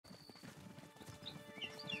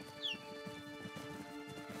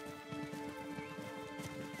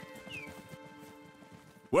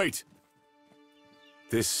Wait!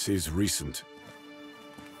 This is recent.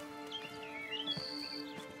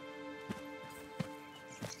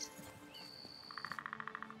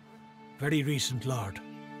 Very recent, Lord.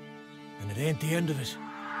 And it ain't the end of it.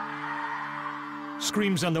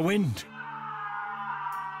 Screams on the wind.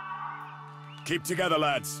 Keep together,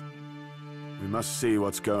 lads. We must see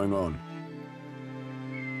what's going on.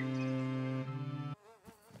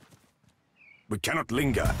 We cannot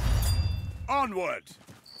linger. Onward!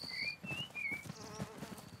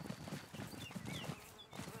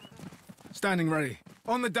 Standing ready.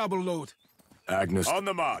 On the double, Lord. Agnes. On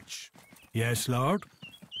the march. Yes, Lord.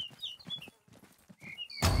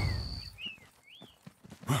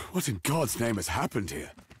 What in God's name has happened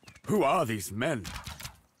here? Who are these men?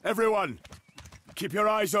 Everyone, keep your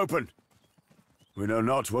eyes open. We know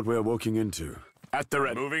not what we're walking into. At the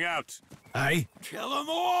ready. Moving out. Aye. Kill them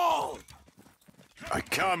all!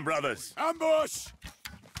 Come, brothers. Ambush!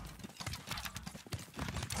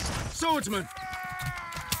 Swordsman!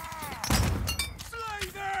 Slay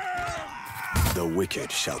them! The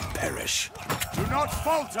wicked shall perish. Do not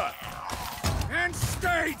falter! And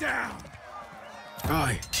stay down!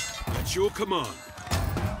 Aye. At your command.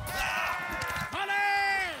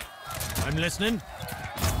 Volley! I'm listening.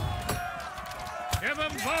 Give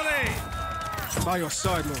him volley! By your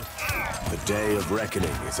side, Lord. The day of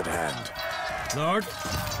reckoning is at hand. Lord.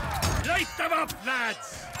 Light them up,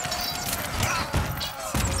 lads!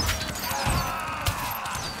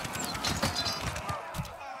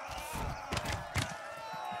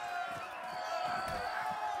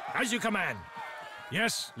 As you command.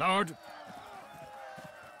 Yes, Lord.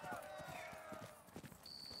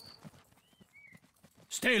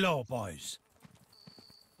 Stay low, boys.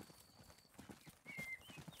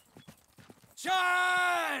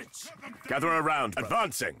 Charge! Gather around.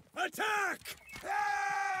 Advancing. Attack!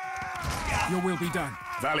 Your will be done.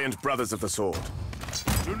 Valiant brothers of the sword.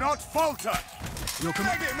 Do not falter! Your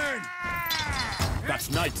command. men! That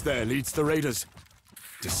knight there leads the raiders.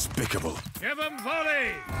 Despicable. Give him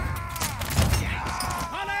volley!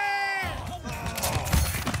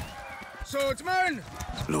 Swordsman!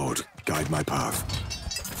 Lord, guide my path.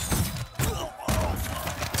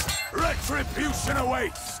 Retribution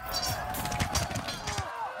awaits!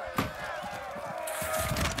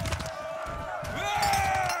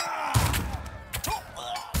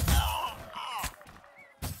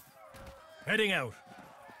 Heading out.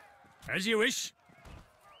 As you wish.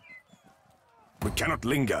 We cannot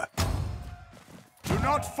linger. Do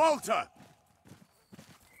not falter!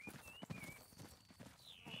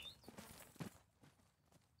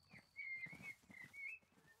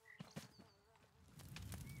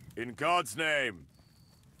 In God's name.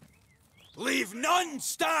 Leave none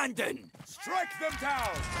standing! Strike them down!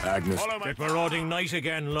 Agnes. Follow my marauding knight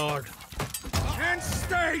again, Lord. And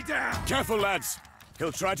stay down! Careful, lads.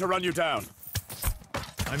 He'll try to run you down.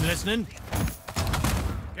 I'm listening.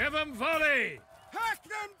 Give him volley! Hack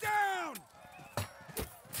them down!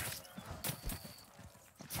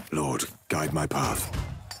 Lord, guide my path.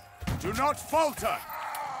 Do not falter!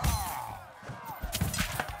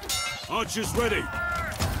 Archers ready!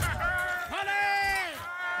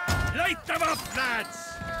 Light them up, lads!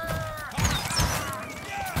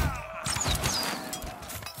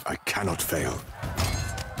 I cannot fail.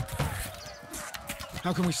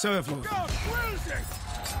 How can we serve, Lord? God wills it!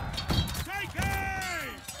 Take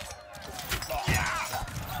aim!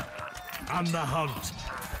 On the hunt.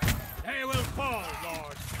 They will fall,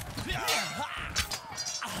 Lord.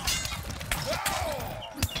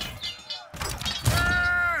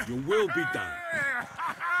 Your will be done.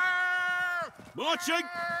 Marching!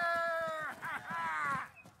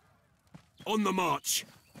 On the march.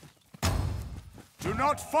 Do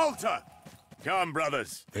not falter! Come,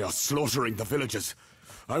 brothers. They are slaughtering the villagers.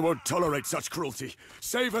 I won't tolerate such cruelty.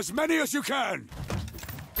 Save as many as you can!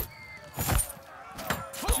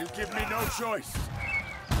 You give me no choice.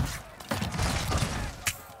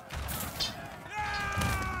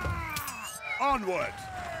 Onward!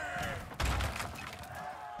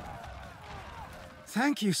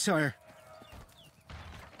 Thank you, sire.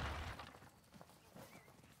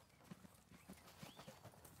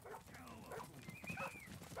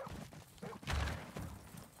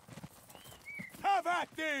 Have at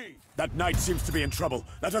thee! That knight seems to be in trouble.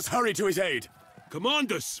 Let us hurry to his aid.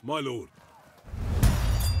 Command us, my lord.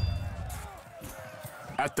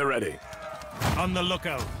 At the ready. On the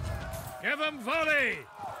lookout. Give him volley!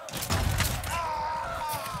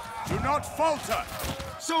 Do not falter!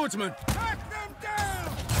 Swordsman! Hack them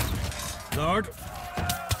down! Lord.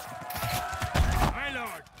 My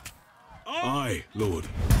lord. Aye, lord.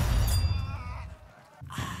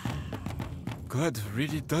 God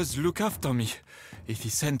really does look after me, if he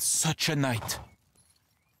sent such a knight.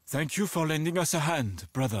 Thank you for lending us a hand,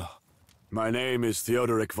 brother. My name is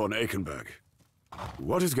Theodorich von Akenburg.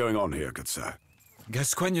 What is going on here, good sir?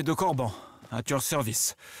 Gascoigne de Corban, at your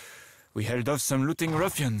service. We held off some looting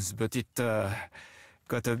ruffians, but it,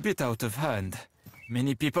 got a bit out of hand.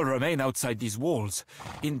 Many people remain outside these walls,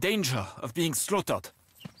 in danger of being slaughtered.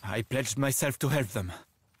 I pledged myself to help them.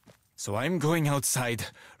 So I'm going outside,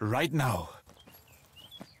 right now.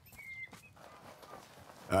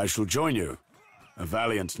 I shall join you. A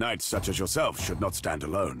valiant knight such as yourself should not stand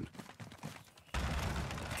alone.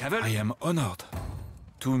 I am honored.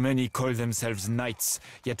 Too many call themselves knights,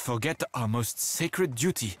 yet forget our most sacred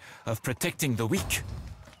duty of protecting the weak.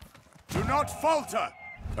 Do not falter!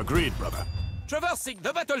 Agreed, brother. Traversing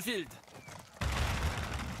the battlefield!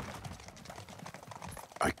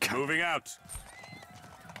 I can't... Moving out.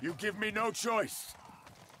 You give me no choice.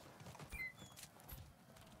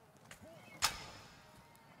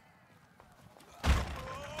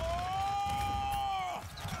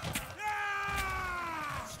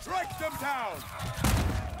 Strike them down!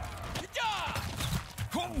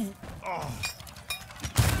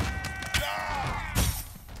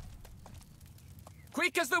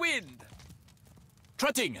 Quick as the wind!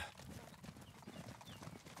 Trotting!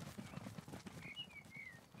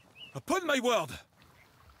 Upon my word!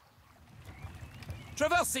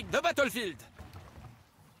 Traversing the battlefield!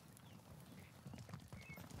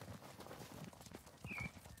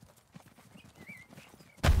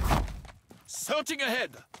 Searching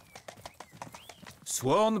ahead!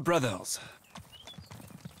 Sworn brothers.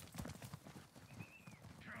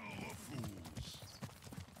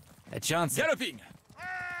 A chance. Galloping!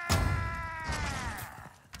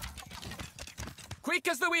 Quick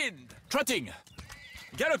as the wind! Trotting!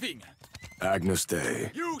 Galloping! Agnus Dei.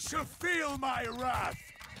 You shall feel my wrath!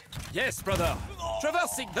 Yes, brother!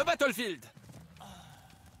 Traversing the battlefield!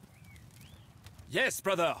 Yes,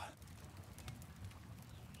 brother!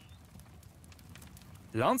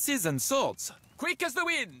 Lances and swords! Quick as the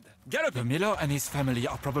wind! Galloping! The miller and his family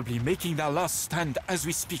are probably making their last stand as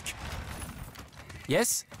we speak.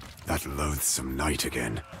 Yes? That loathsome knight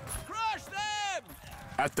again. Crush them!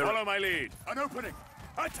 At the... Follow my lead. An opening.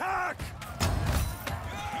 Attack!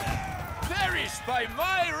 Perish by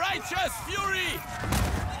my righteous fury!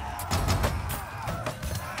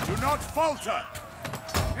 Do not falter!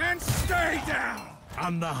 And stay down!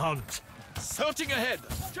 On the hunt. Searching ahead!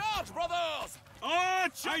 Charge, brothers!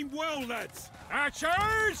 Arch! Aim well, lads!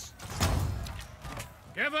 Archers!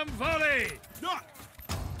 Give 'em volley! Knock!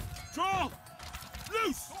 Draw!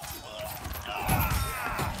 Loose!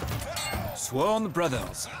 Sworn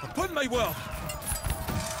brothers, upon my word!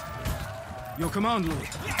 Your command, Lord.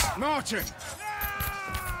 Marching!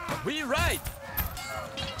 We ride!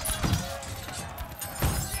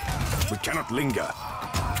 We cannot linger.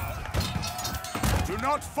 Do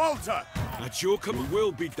not falter! At your command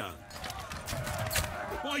will be done.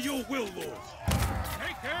 By your will, Lord.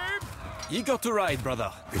 Take him! Eager to ride,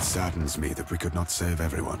 brother. It saddens me that we could not save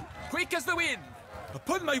everyone. Quick as the wind!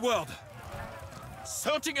 Upon my word!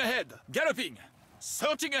 Searching ahead! Galloping!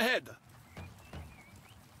 Searching ahead!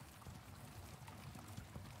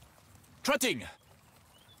 Trotting!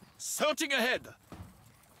 Searching ahead!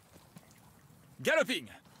 Galloping!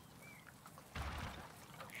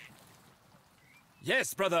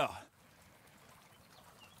 Yes, brother!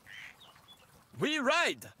 We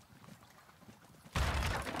ride!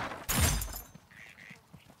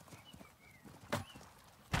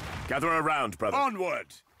 Gather around, brother.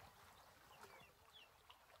 Onward!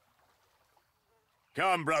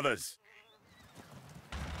 Come, brothers.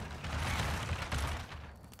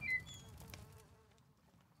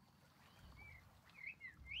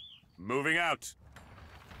 Moving out.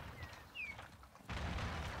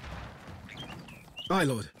 Aye,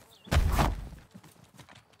 Lord.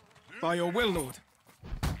 By your will, Lord.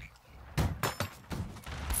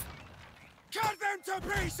 Cut them to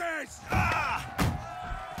pieces!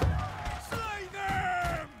 Slay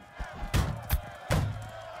them!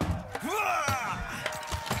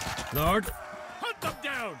 Lord, Hunt them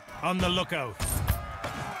down! on the lookout.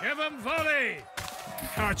 Give 'em volley!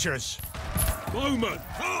 Archers. Bowman!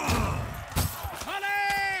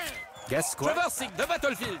 Volley! Gascoigne. Traversing the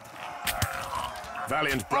battlefield!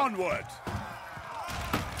 Valiant, onward!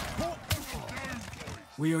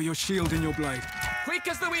 We are your shield and your blade. Quick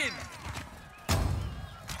as the wind!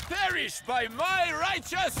 Perish by my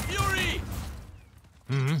righteous fury!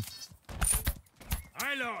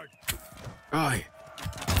 Aye, Lord! Aye.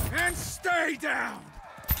 And stay down!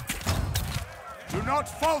 Do not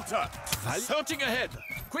falter! Searching ahead!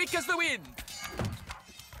 Quick as the wind!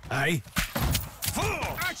 Aye.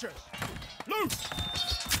 Archers! Loose!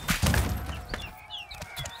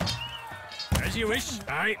 As you wish.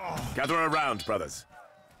 Aye. Gather around, brothers.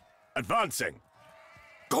 Advancing.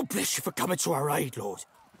 God bless you for coming to our aid, Lord.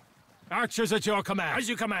 Archers at your command. As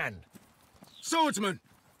you command. Swordsman!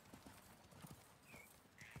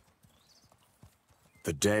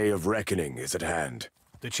 The day of reckoning is at hand.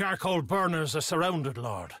 The charcoal burners are surrounded,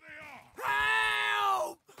 Lord.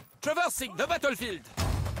 Help! Traversing the battlefield.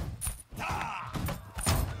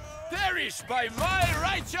 Perish by my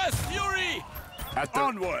righteous fury!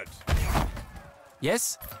 Onward!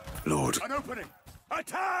 Yes? Lord. An opening!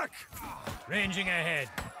 Attack! Ranging ahead.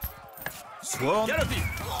 Sworn. Galloping.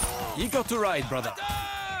 Eager to ride, brother.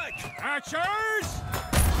 Attack! Archers!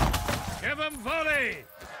 Give them volley!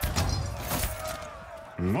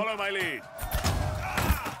 Follow my lead.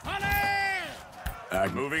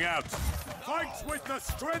 Volley! Moving out. Fight with the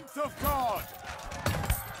strength of God!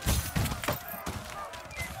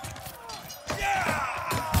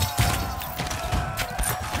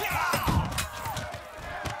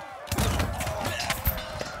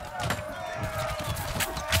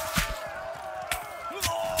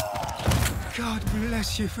 God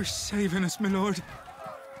bless you for saving us, my lord.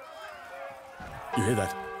 You hear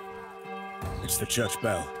that? It's the church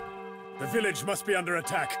bell. The village must be under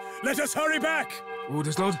attack. Let us hurry back!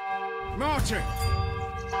 Orders, Lord. Marching!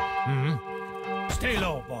 Stay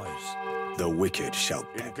low, boys. The wicked shall...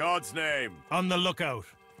 In God's name. On the lookout.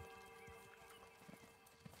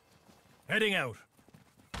 Heading out.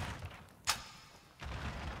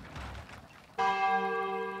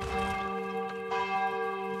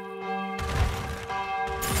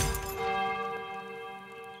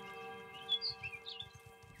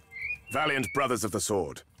 Valiant brothers of the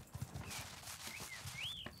sword.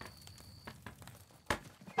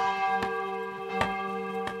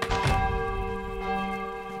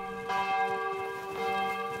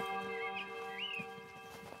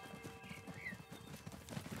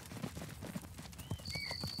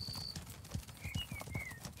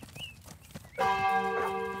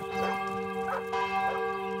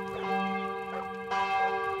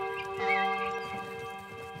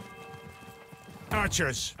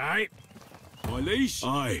 Archers, aye. My liege?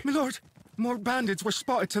 Aye. My lord, more bandits were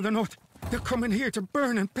spotted to the north. They're coming here to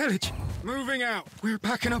burn and pillage. Moving out. We're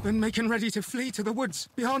packing up and making ready to flee to the woods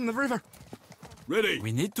beyond the river. Ready.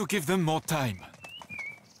 We need to give them more time.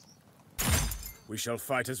 We shall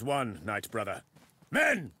fight as one, knight brother.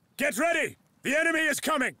 Men, get ready! The enemy is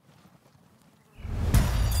coming!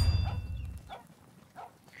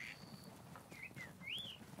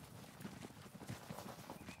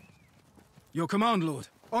 Your command, Lord.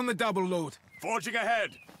 On the double, Lord. Forging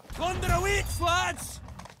ahead! Thunder awaits, lads!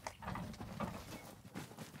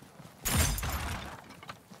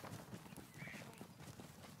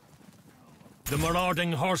 The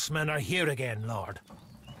marauding horsemen are here again, Lord.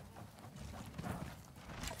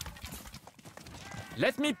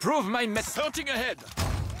 Let me prove my surging ahead!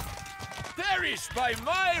 Perish by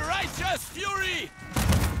my righteous fury!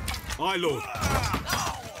 Aye, Lord.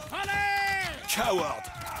 Coward!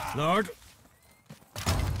 Lord.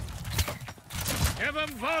 Give him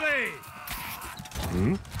volley!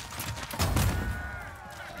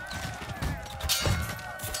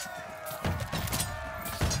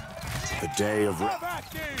 The day of...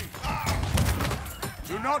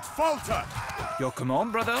 Do not falter! Your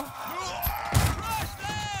command, brother?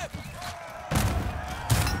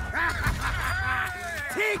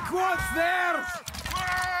 Take what's theirs!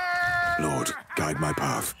 Lord, guide my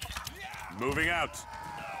path. Moving out.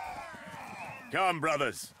 Come,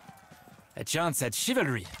 brothers. A chance at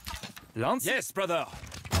chivalry. Lance? Yes, brother.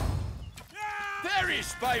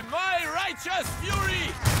 Perish by my righteous fury!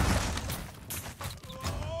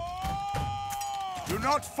 Do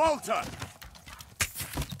not falter!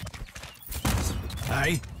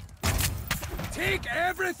 Aye. Take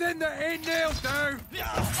everything that ain't nailed down!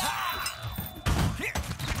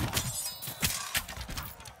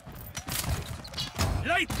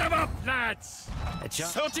 Light them up, lads! A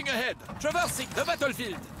chance. Surging ahead, traversing the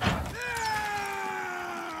battlefield.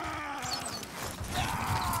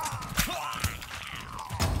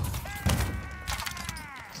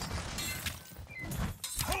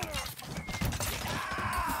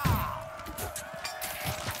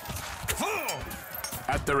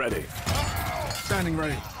 At the ready. Standing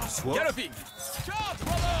ready. Galloping. Charge,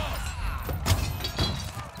 brother!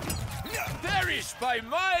 Perish by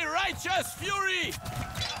my righteous fury!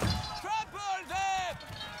 Trample them!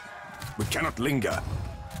 We cannot linger.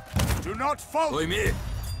 Do not falter! Oi, mate.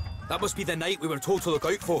 That must be the knight we were told to look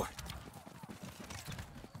out for.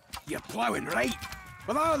 You're ploughing right.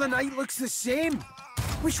 But our other knight looks the same.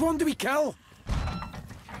 Which one do we kill?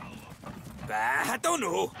 I don't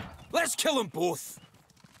know. Let's kill them both.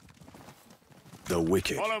 The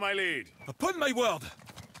wicked. Follow my lead. Upon my word.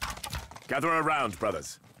 Gather around,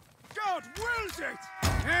 brothers. God wills it!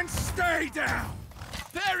 And stay down!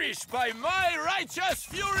 Perish by my righteous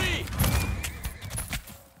fury!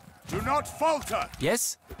 Do not falter!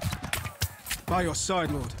 Yes? By your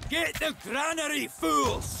side, Lord. Get the granary,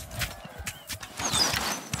 fools!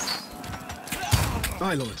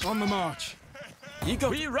 Aye, Lord. On the march. Eager.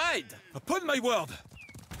 We ride! Upon my word!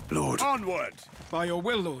 Lord. Onward! By your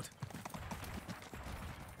will, Lord.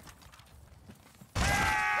 Run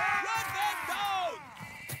them down!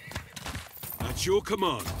 At your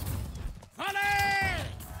command. Volley!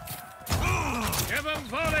 Give them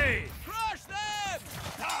volley! Crush them!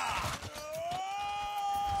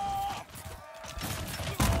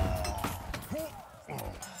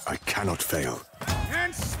 I cannot fail.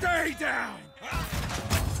 And stay down!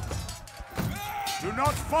 Do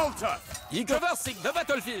not falter! Eager. Traversing the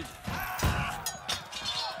battlefield!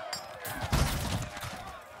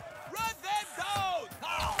 Run them down!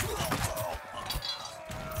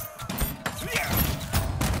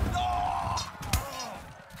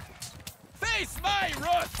 Face my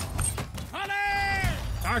wrath!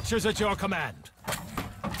 Volley! Archers at your command.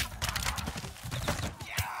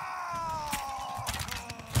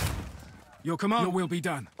 Your command. Your will be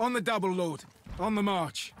done. On the double, Lord. On the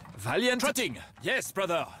march. Valiant trotting! Yes,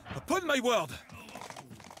 brother! Upon my word!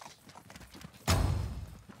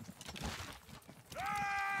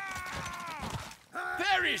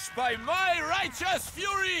 Perish by my righteous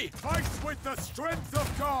fury! Fight with the strength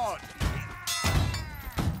of God!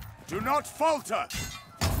 Do not falter!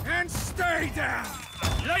 And stay down!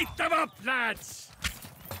 Light them up, lads!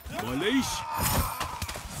 My leash.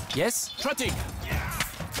 Yes, trotting!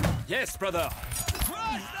 Yes, brother!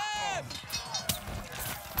 Crush them!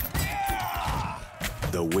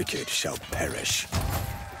 The wicked shall perish.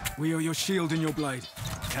 We are your shield and your blade.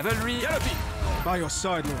 Cavalry galloping! By your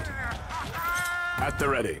side, Lord. At the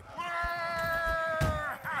ready.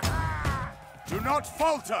 Do not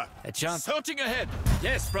falter! A chance. Surging ahead!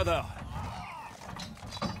 Yes, brother!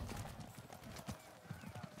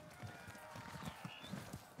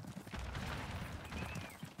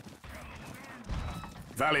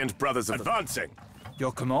 Valiant brothers advancing!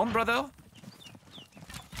 Your command, brother?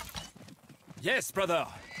 Yes, brother!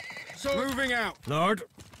 So moving out. Lord,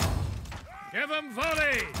 Give them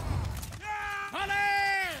volley! Volley!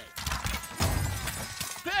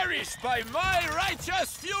 Perish by my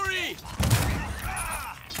righteous fury!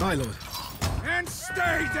 Aye, Lord. And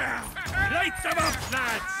stay down! Light them up,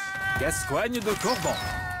 lads! Gascoigne de Corbon,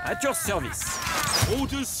 at your service.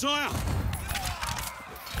 Orders, sire.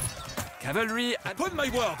 Cavalry, upon my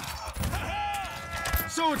word!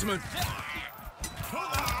 Swordsman!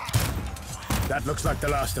 That looks like the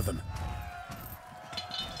last of them.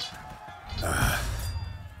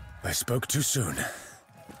 I spoke too soon.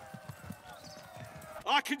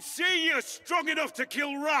 I can see you're strong enough to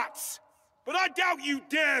kill rats, but I doubt you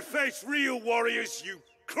dare face real warriors, you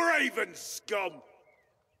craven scum.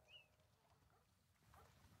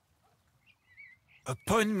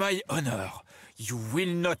 Upon my honor, you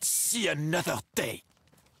will not see another day.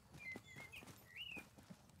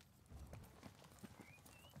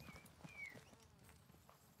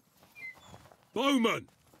 Bowman,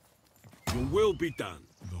 your will be done.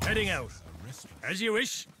 heading out. As you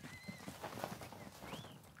wish.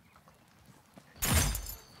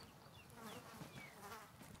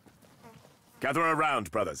 Gather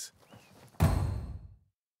around, brothers.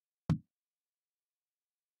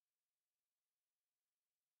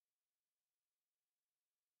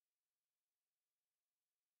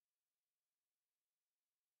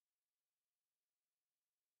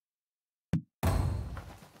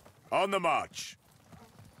 On the march.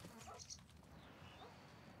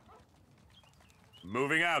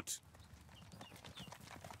 Moving out.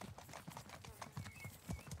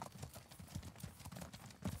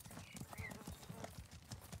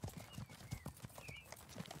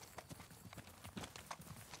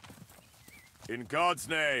 In God's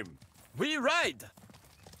name. We ride!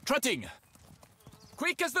 Trotting!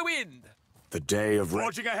 Quick as the wind! The day of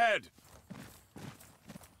forging ahead.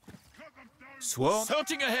 Swarm!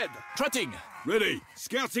 Surging ahead! Trotting! Ready,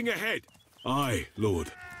 scouting ahead. Aye,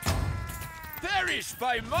 Lord. Perish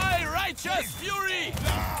by my righteous fury!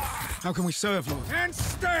 How can we serve, Lord? And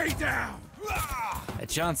stay down! A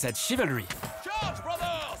chance at chivalry. Charge,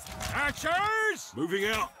 brothers! Archers! Moving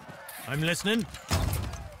out. I'm listening.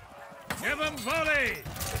 Give them volley!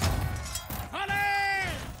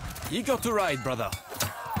 Volley! Eager to ride, brother.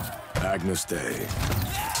 Agnus Dei.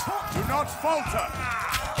 Do not falter!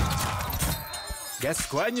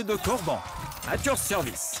 Gascoigne de Corbon. At your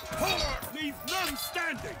service. Leave none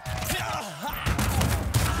standing!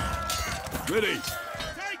 Ready!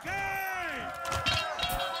 Take aim!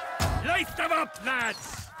 Light them up,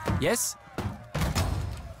 lads! Yes?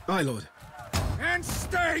 Aye, Lord. And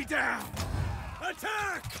stay down!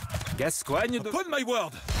 Attack! Gascoigne de... Upon my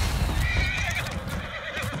word!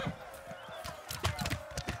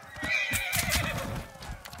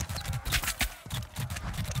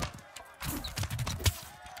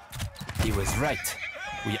 He was right.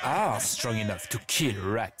 We are strong enough to kill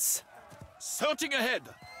rats. Searching ahead!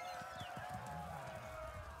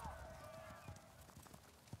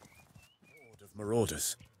 Horde of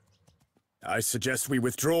marauders. I suggest we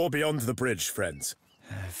withdraw beyond the bridge, friends.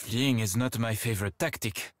 Fleeing is not my favorite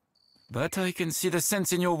tactic. But I can see the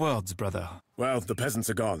sense in your words, brother. Well, the peasants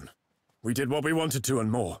are gone. We did what we wanted to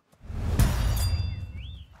and more.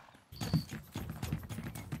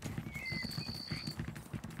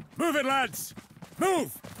 Move it, lads!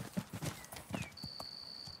 Move!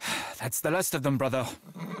 That's the last of them, brother.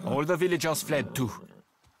 All the villagers fled too.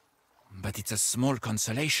 But it's a small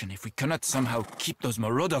consolation if we cannot somehow keep those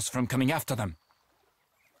marauders from coming after them.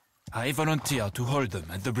 I volunteer to hold them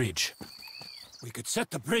at the bridge. We could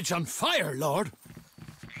set the bridge on fire, Lord.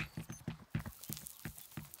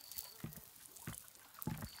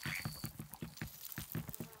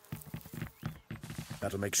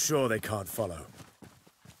 That'll make sure they can't follow.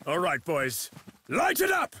 All right, boys. Light it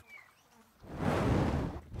up!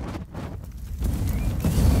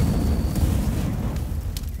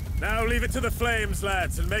 Now leave it to the flames,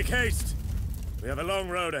 lads, and make haste. We have a long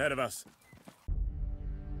road ahead of us.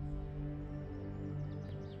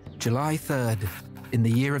 July 3rd, in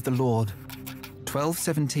the year of the Lord,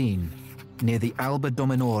 1217, near the Alba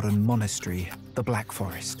Dominorum Monastery, the Black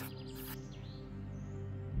Forest.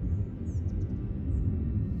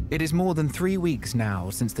 It is more than 3 weeks now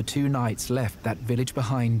since the two knights left that village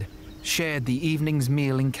behind, shared the evening's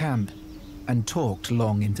meal in camp, and talked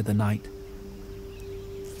long into the night.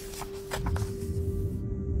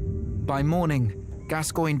 By morning,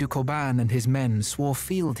 Gascoigne du Corban and his men swore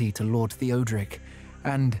fealty to Lord Theodorich,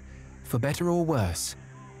 and, for better or worse,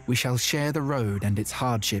 we shall share the road and its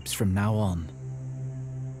hardships from now on.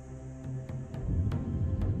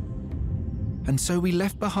 And so we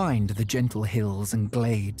left behind the gentle hills and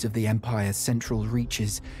glades of the Empire's central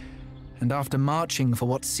reaches, and after marching for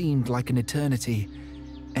what seemed like an eternity,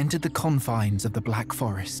 entered the confines of the Black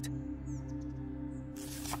Forest.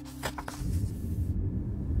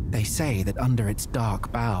 They say that under its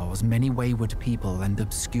dark boughs, many wayward people and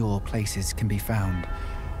obscure places can be found,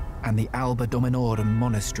 and the Alba Dominorum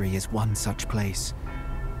Monastery is one such place.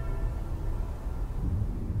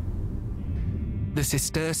 The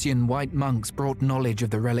Cistercian white monks brought knowledge of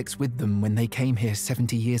the relics with them when they came here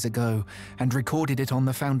 70 years ago and recorded it on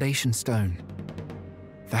the foundation stone.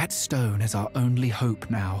 That stone is our only hope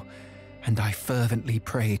now, and I fervently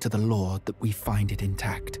pray to the Lord that we find it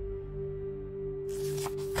intact.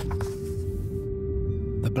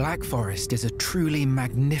 The Black Forest is a truly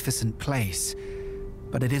magnificent place,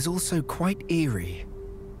 but it is also quite eerie.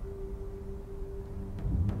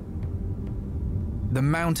 The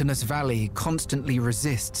mountainous valley constantly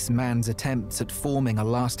resists man's attempts at forming a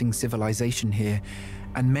lasting civilization here,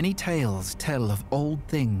 and many tales tell of old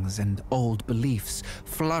things and old beliefs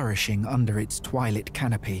flourishing under its twilit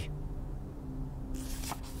canopy.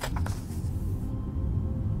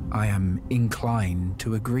 I am inclined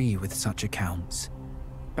to agree with such accounts,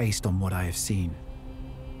 based on what I have seen.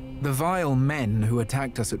 The vile men who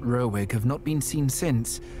attacked us at Rowig have not been seen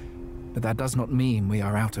since, but that does not mean we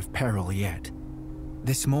are out of peril yet.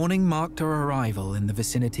 This morning marked our arrival in the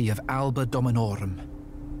vicinity of Alba Dominorum.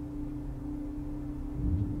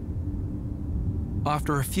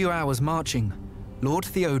 After a few hours marching, Lord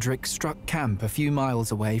Theodorich struck camp a few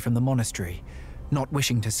miles away from the monastery, not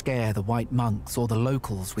wishing to scare the white monks or the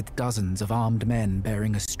locals with dozens of armed men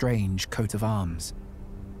bearing a strange coat of arms.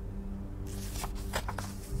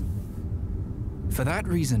 For that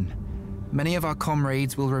reason, many of our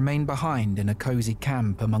comrades will remain behind in a cozy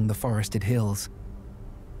camp among the forested hills.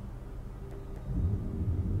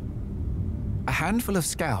 A handful of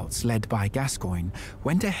scouts, led by Gascoigne,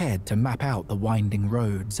 went ahead to map out the winding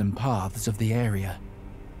roads and paths of the area.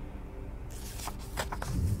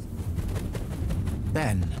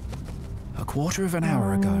 Then, a quarter of an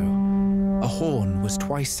hour ago, a horn was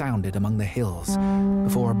twice sounded among the hills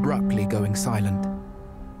before abruptly going silent.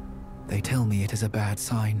 They tell me it is a bad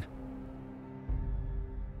sign.